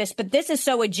dealing with this, but this is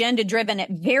so agenda driven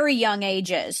at very young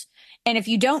ages. And if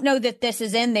you don't know that this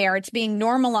is in there, it's being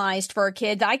normalized for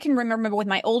kids. I can remember with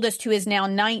my oldest, who is now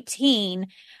 19,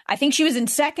 I think she was in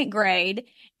 2nd grade,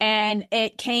 and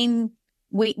it came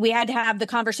we had to have the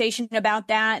conversation about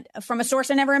that from a source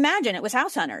I never imagined. It was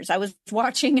House Hunters. I was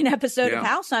watching an episode of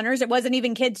House Hunters. It wasn't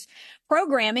even kids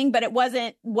programming, but it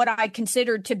wasn't what I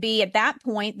considered to be at that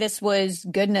point. This was,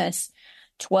 goodness,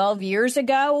 12 years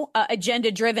ago,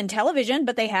 agenda-driven television,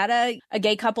 but they had a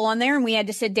gay couple on there, and we had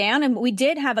to sit down, and we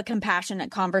did have a compassionate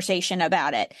conversation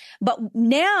about it. But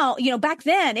now, back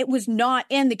then, it was not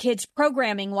in the kids'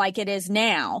 programming like it is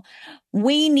now.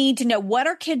 We need to know what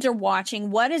our kids are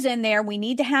watching, what is in there. We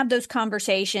need to have those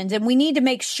conversations, and we need to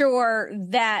make sure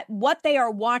that what they are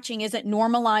watching isn't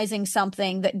normalizing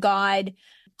something that God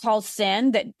calls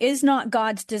sin, that is not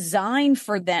God's design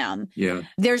for them. Yeah.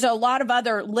 There's a lot of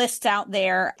other lists out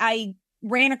there. I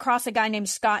ran across a guy named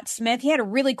Scott Smith. He had a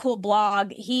really cool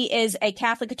blog. He is a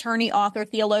Catholic attorney, author,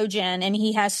 theologian, and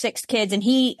he has 6 kids, and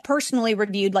he personally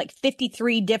reviewed like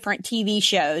 53 different TV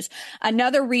shows.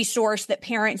 Another resource that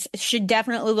parents should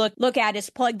definitely look at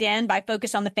is Plugged In by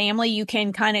Focus on the Family. You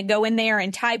can kind of go in there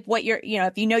and type what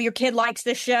if you know your kid likes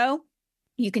this show,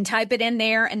 you can type it in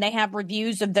there, and they have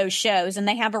reviews of those shows, and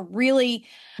they have a really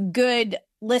good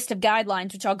list of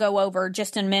guidelines, which I'll go over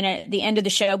just in a minute at the end of the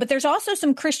show. But there's also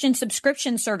some Christian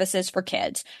subscription services for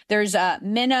kids. There's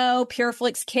Minnow,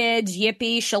 Pureflix Kids,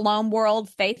 Yippee, Shalom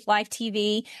World, Faith Life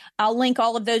TV. I'll link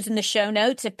all of those in the show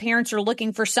notes if parents are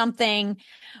looking for something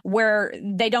where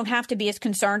they don't have to be as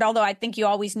concerned, although I think you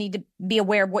always need to be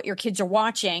aware of what your kids are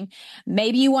watching.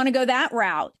 Maybe you want to go that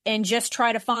route and just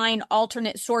try to find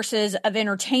alternate sources of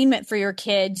entertainment for your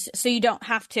kids so you don't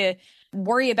have to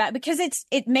worry about, because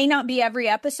it may not be every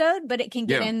episode, but it can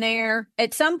get in there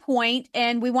at some point,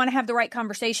 and we want to have the right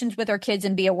conversations with our kids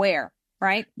and be aware,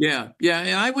 right? Yeah.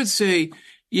 And I would say,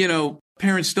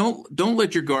 parents, don't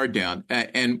let your guard down.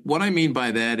 And what I mean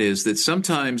by that is that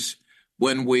sometimes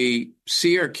when we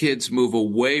see our kids move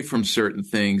away from certain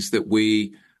things that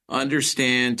we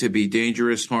understand to be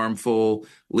dangerous, harmful,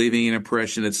 leaving an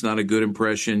impression that's not a good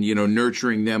impression,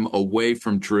 nurturing them away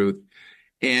from truth.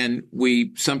 And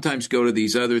we sometimes go to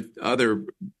these other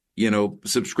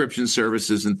subscription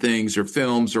services and things, or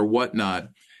films or whatnot.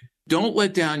 Don't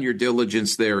let down your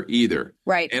diligence there either.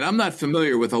 Right. And I'm not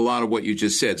familiar with a lot of what you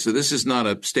just said, so this is not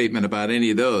a statement about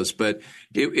any of those, but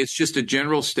it's just a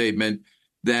general statement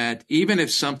that even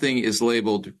if something is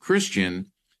labeled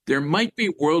Christian, there might be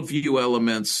worldview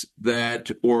elements that,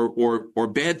 or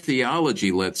bad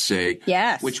theology, let's say,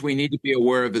 which we need to be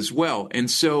aware of as well. And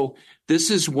so this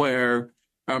is where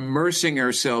immersing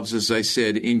ourselves, as I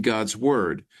said, in God's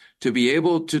word to be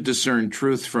able to discern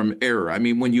truth from error. I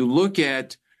mean, when you look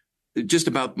at just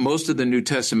about most of the New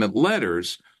Testament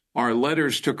letters, are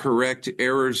letters to correct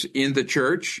errors in the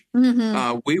church.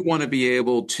 Mm-hmm. We want to be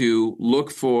able to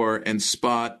look for and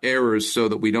spot errors so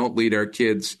that we don't lead our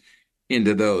kids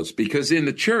into those. Because in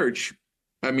the church,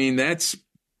 I mean,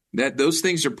 those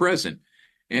things are present.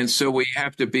 And so we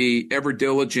have to be ever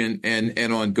diligent and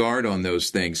on guard on those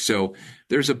things. So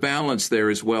there's a balance there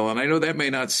as well. And I know that may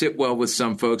not sit well with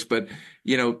some folks, but,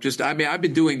 I've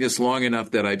been doing this long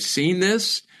enough that I've seen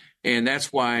this. And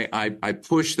that's why I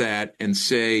push that and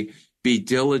say, be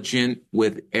diligent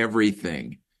with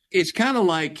everything. It's kind of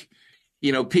like,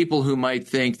 people who might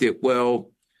think that,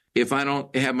 well, if I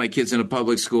don't have my kids in a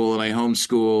public school and I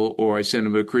homeschool, or I send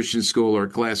them to a Christian school or a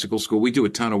classical school, we do a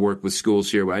ton of work with schools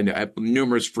here. I have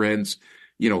numerous friends,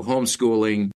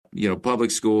 homeschooling, public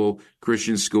school,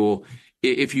 Christian school.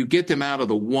 If you get them out of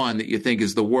the one that you think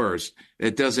is the worst,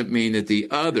 it doesn't mean that the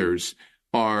others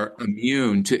are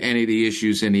immune to any of the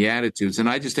issues and the attitudes. And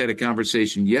I just had a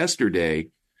conversation yesterday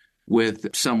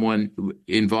with someone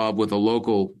involved with a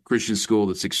local Christian school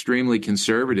that's extremely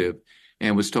conservative,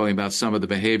 and was talking about some of the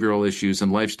behavioral issues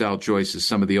and lifestyle choices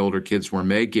some of the older kids were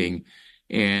making.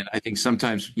 And I think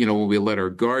sometimes, when we let our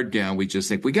guard down, we just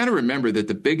think we got to remember that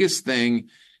the biggest thing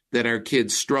that our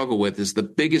kids struggle with is the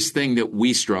biggest thing that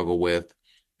we struggle with,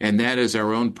 and that is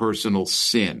our own personal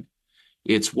sin.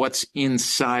 It's what's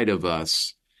inside of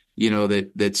us,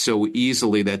 that so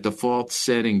easily, that default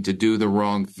setting to do the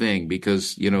wrong thing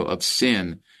because, of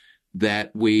sin,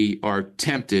 that we are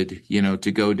tempted,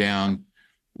 to go down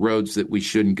roads that we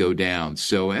shouldn't go down.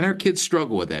 So, and our kids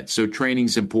struggle with that. So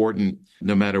training's important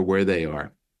no matter where they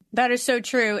are. That is so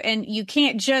true. And you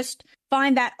can't just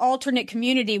find that alternate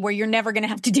community where you're never going to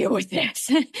have to deal with this.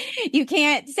 You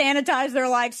can't sanitize their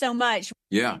life so much.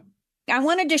 Yeah. I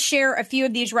wanted to share a few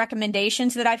of these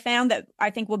recommendations that I found that I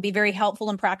think will be very helpful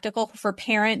and practical for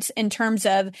parents in terms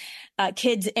of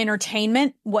kids'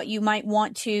 entertainment, what you might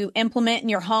want to implement in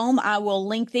your home. I will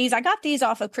link these. I got these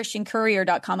off of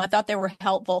ChristianCourier.com. I thought they were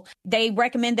helpful. They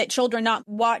recommend that children not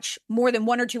watch more than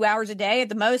 1 or 2 hours a day at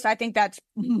the most. I think that's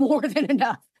more than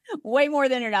enough. Way more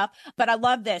than enough. But I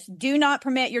love this. Do not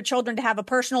permit your children to have a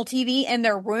personal TV in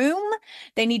their room.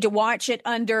 They need to watch it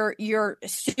under your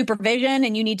supervision,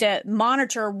 and you need to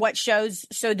monitor what shows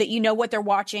so that you know what they're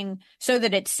watching so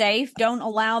that it's safe. Don't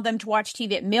allow them to watch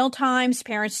TV at meal times.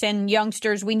 Parents and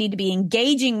youngsters, we need to be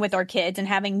engaging with our kids and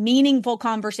having meaningful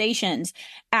conversations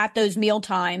at those meal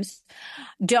times.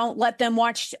 Don't let them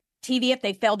watch TV if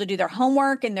they fail to do their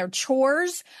homework and their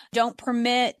chores. Don't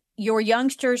permit your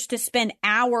youngsters to spend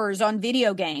hours on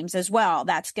video games as well.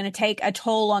 That's going to take a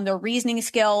toll on their reasoning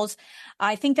skills.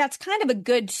 I think that's kind of a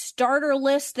good starter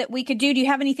list that we could do. Do you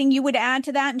have anything you would add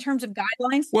to that in terms of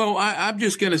guidelines? Well, I'm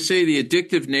just going to say the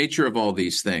addictive nature of all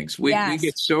these things. We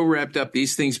get so wrapped up.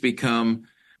 These things become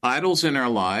idols in our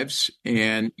lives.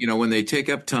 And, when they take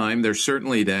up time, there's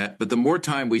certainly that. But the more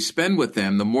time we spend with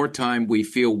them, the more time we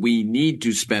feel we need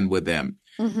to spend with them.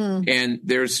 Mm-hmm. And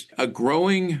there's a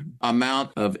growing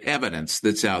amount of evidence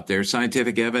that's out there,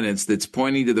 scientific evidence that's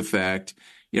pointing to the fact,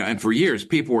 and for years,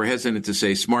 people were hesitant to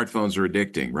say smartphones are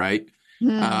addicting, right?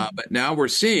 Mm. But now we're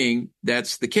seeing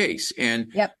that's the case.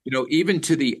 And, even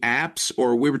to the apps,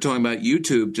 or we were talking about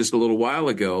YouTube just a little while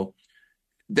ago,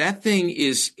 that thing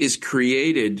is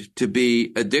created to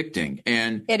be addicting.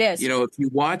 And it is. If you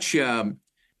watch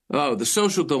The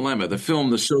Social Dilemma, the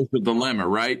film The Social Dilemma,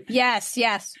 right? Yes.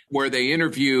 Where they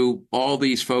interview all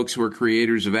these folks who are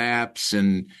creators of apps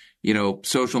and,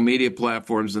 social media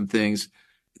platforms and things.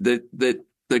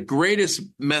 The greatest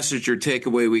message or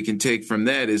takeaway we can take from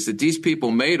that is that these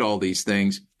people made all these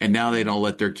things and now they don't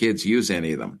let their kids use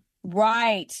any of them.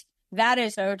 Right. That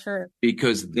is so true.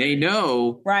 Because they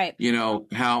know, right,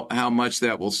 how much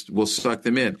that will suck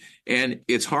them in. And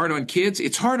it's hard on kids.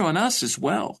 It's hard on us as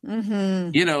well.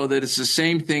 Mm-hmm. That it's the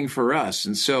same thing for us.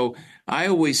 And so I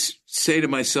always say to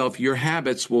myself, your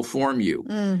habits will form you.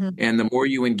 Mm-hmm. And the more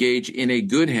you engage in a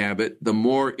good habit, the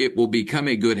more it will become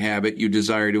a good habit you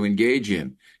desire to engage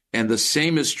in. And the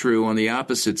same is true on the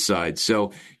opposite side.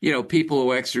 So, people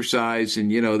who exercise and,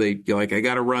 they like, I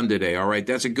got to run today. All right.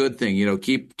 That's a good thing.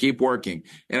 Keep working.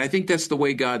 And I think that's the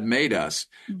way God made us.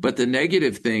 But the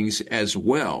negative things as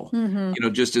well,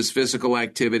 just as physical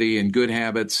activity and good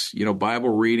habits,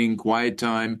 Bible reading, quiet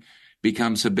time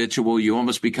becomes habitual. You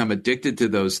almost become addicted to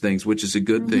those things, which is a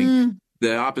good thing.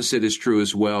 The opposite is true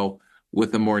as well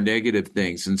with the more negative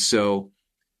things. And so,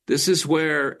 this is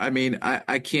where,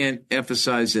 I can't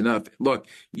emphasize enough. Look,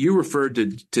 you referred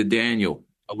to Daniel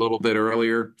a little bit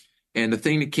earlier, and the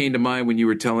thing that came to mind when you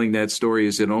were telling that story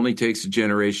is it only takes a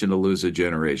generation to lose a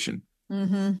generation.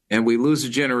 Mm-hmm. And we lose a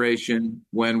generation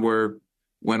when we're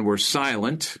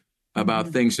silent about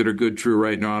things that are good, true,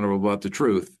 right, and honorable about the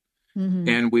truth. Mm-hmm.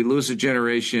 And we lose a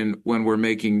generation when we're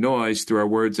making noise through our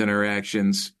words and our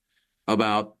actions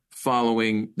about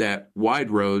following that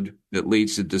wide road that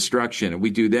leads to destruction. And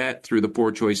we do that through the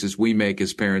poor choices we make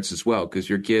as parents as well, because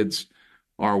your kids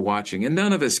are watching. And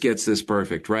none of us gets this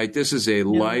perfect, right? This is a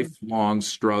lifelong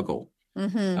struggle.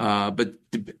 Mm-hmm. But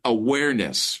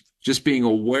awareness, just being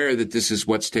aware that this is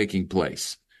what's taking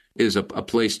place, is a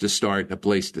place to start, a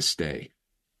place to stay.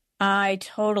 I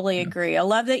totally agree. I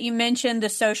love that you mentioned The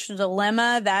Social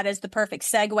Dilemma. That is the perfect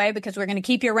segue, because we're going to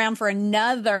keep you around for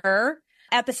another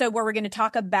episode where we're going to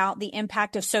talk about the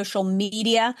impact of social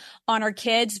media on our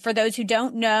kids. For those who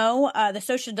don't know, The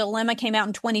Social Dilemma came out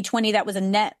in 2020. That was a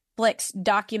Netflix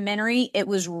documentary. It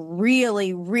was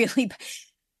really, really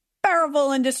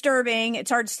powerful and disturbing.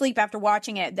 It's hard to sleep after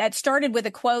watching it. That started with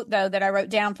a quote, though, that I wrote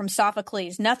down from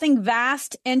Sophocles. Nothing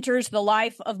vast enters the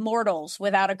life of mortals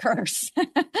without a curse.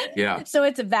 Yeah. So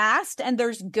it's vast and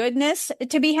there's goodness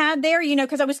to be had there,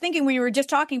 because I was thinking when you were just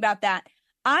talking about that,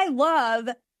 I love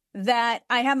that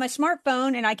I have my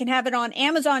smartphone and I can have it on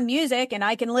Amazon Music and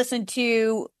I can listen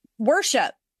to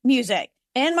worship music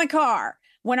in my car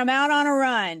when I'm out on a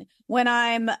run, when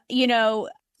I'm,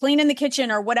 cleaning the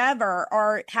kitchen or whatever,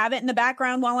 or have it in the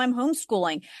background while I'm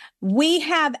homeschooling. We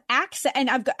have access, and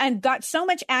I've got so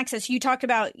much access. You talked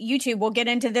about YouTube. We'll get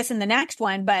into this in the next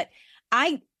one, but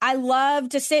I love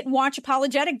to sit and watch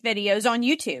apologetic videos on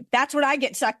YouTube. That's what I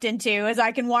get sucked into, as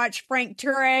I can watch Frank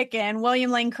Turek and William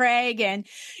Lane Craig and,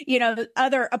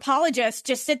 other apologists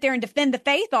just sit there and defend the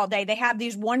faith all day. They have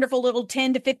these wonderful little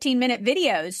 10 to 15 minute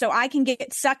videos. So I can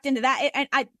get sucked into that.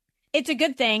 And it's a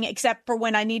good thing, except for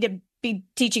when I need to be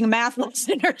teaching a math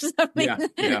lesson or something,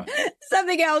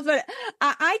 something else. But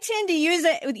I tend to use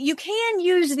it. You can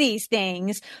use these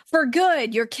things for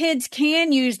good. Your kids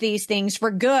can use these things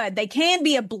for good. They can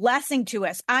be a blessing to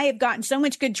us. I have gotten so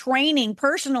much good training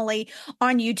personally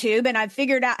on YouTube, and I've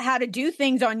figured out how to do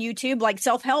things on YouTube, like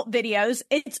self-help videos.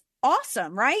 It's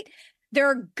awesome, right? there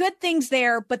are good things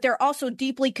there, but there are also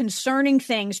deeply concerning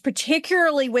things,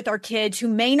 particularly with our kids who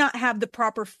may not have the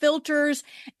proper filters.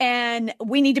 And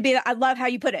we need to be, I love how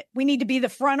you put it, we need to be the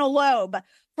frontal lobe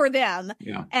for them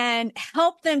and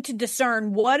help them to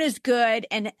discern what is good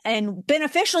and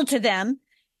beneficial to them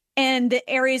in the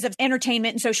areas of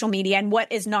entertainment and social media and what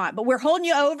is not. But we're holding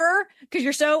you over because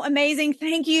you're so amazing.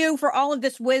 Thank you for all of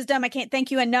this wisdom. I can't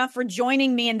thank you enough for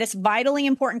joining me in this vitally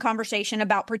important conversation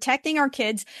about protecting our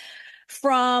kids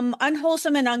from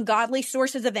unwholesome and ungodly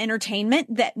sources of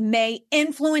entertainment that may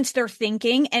influence their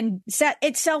thinking and set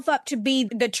itself up to be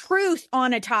the truth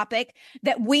on a topic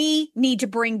that we need to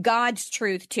bring God's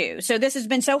truth to. So this has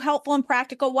been so helpful and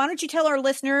practical. Why don't you tell our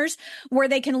listeners where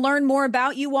they can learn more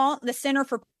about you, Walt, the Center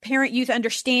for Parent Youth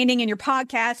Understanding, and your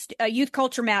podcast, Youth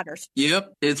Culture Matters?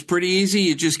 Yep, it's pretty easy.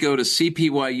 You just go to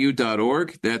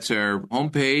cpyu.org. That's our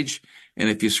homepage. And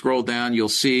if you scroll down, you'll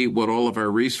see what all of our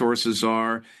resources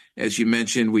are. As you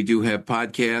mentioned, we do have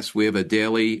podcasts. We have a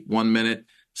daily 1-minute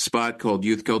spot called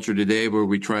Youth Culture Today, where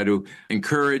we try to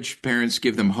encourage parents,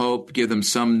 give them hope, give them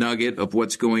some nugget of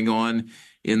what's going on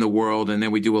in the world. And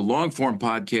then we do a long-form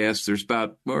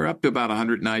podcast. We're up to about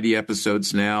 190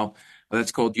 episodes now.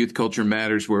 That's called Youth Culture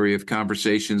Matters, where we have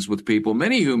conversations with people,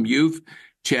 many whom you've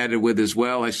chatted with as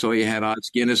well. I saw you had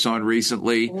Oz Guinness on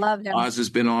recently. Love him. Oz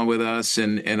has been on with us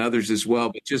and others as well,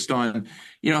 but just on,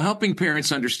 helping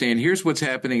parents understand here's what's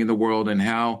happening in the world and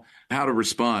how to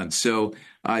respond. So,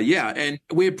 and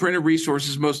we have printed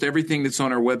resources. Most everything that's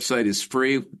on our website is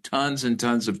free, tons and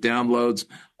tons of downloads,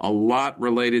 a lot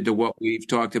related to what we've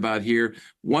talked about here.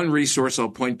 One resource I'll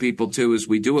point people to is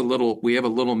we have a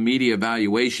little media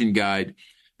evaluation guide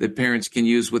that parents can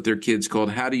use with their kids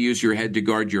called How to Use Your Head to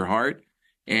Guard Your Heart.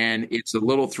 And it's a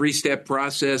little 3-step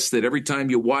process that every time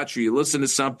you watch or you listen to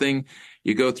something,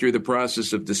 you go through the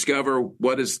process of discover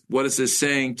what is this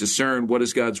saying, discern what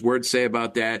does God's word say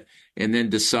about that, and then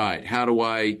decide,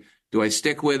 do I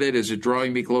stick with it? Is it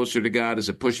drawing me closer to God? Is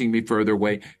it pushing me further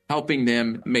away? Helping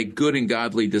them make good and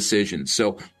godly decisions.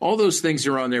 So all those things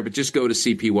are on there, but just go to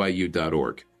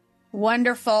cpyu.org.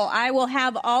 Wonderful. I will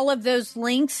have all of those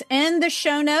links in the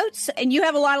show notes. And you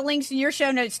have a lot of links in your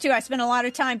show notes, too. I spent a lot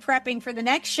of time prepping for the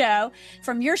next show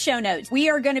from your show notes. We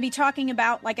are going to be talking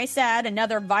about, like I said,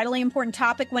 another vitally important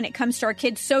topic when it comes to our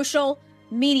kids' social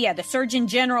media. The Surgeon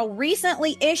General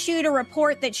recently issued a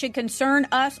report that should concern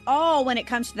us all when it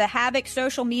comes to the havoc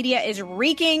social media is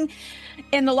wreaking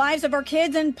in the lives of our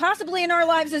kids and possibly in our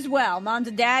lives as well. Moms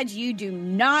and dads, you do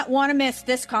not want to miss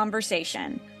this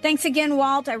conversation. Thanks again,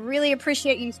 Walt. I really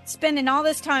appreciate you spending all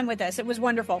this time with us. It was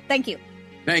wonderful. Thank you.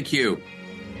 Thank you.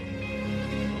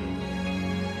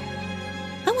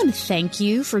 I want to thank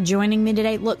you for joining me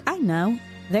today. Look, I know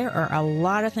there are a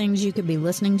lot of things you could be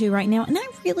listening to right now, and I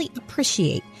really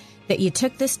appreciate that you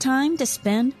took this time to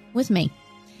spend with me.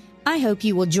 I hope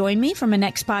you will join me for my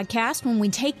next podcast when we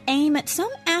take aim at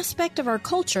some aspect of our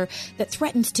culture that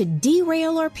threatens to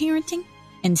derail our parenting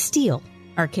and steal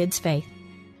our kids' faith.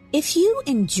 If you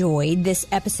enjoyed this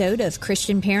episode of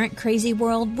Christian Parent Crazy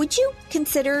World, would you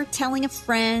consider telling a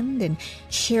friend and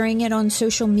sharing it on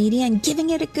social media and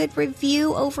giving it a good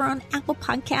review over on Apple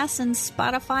Podcasts and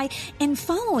Spotify and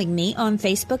following me on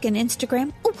Facebook and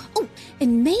Instagram? Oh,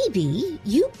 and maybe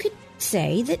you could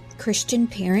say that Christian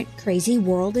Parent Crazy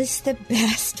World is the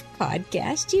best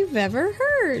podcast you've ever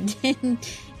heard in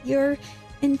your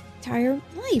entire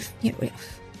life.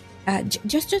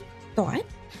 Just a thought.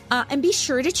 And be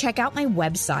sure to check out my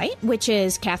website, which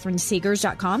is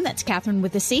CatherineSegars.com. That's Catherine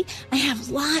with a C. I have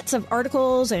lots of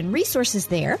articles and resources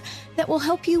there that will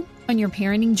help you on your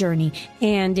parenting journey.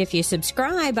 And if you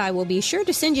subscribe, I will be sure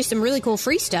to send you some really cool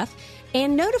free stuff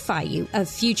and notify you of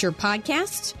future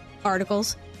podcasts,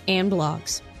 articles, and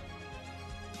blogs.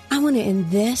 I want to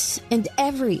end this and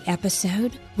every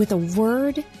episode with a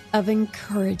word of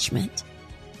encouragement.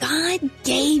 God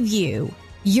gave you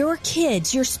your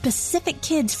kids, your specific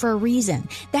kids, for a reason.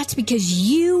 That's because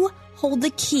you hold the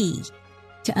key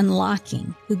to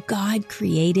unlocking who God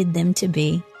created them to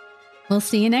be. We'll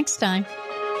see you next time.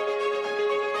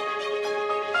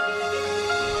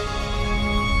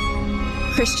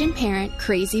 Christian Parent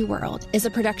Crazy World is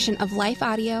a production of Life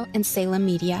Audio and Salem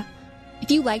Media. If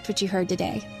you liked what you heard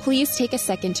today, please take a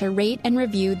second to rate and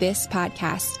review this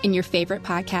podcast in your favorite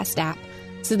podcast app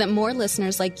so that more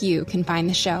listeners like you can find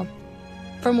the show.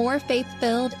 For more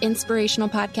faith-filled, inspirational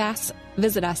podcasts,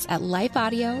 visit us at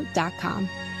lifeaudio.com.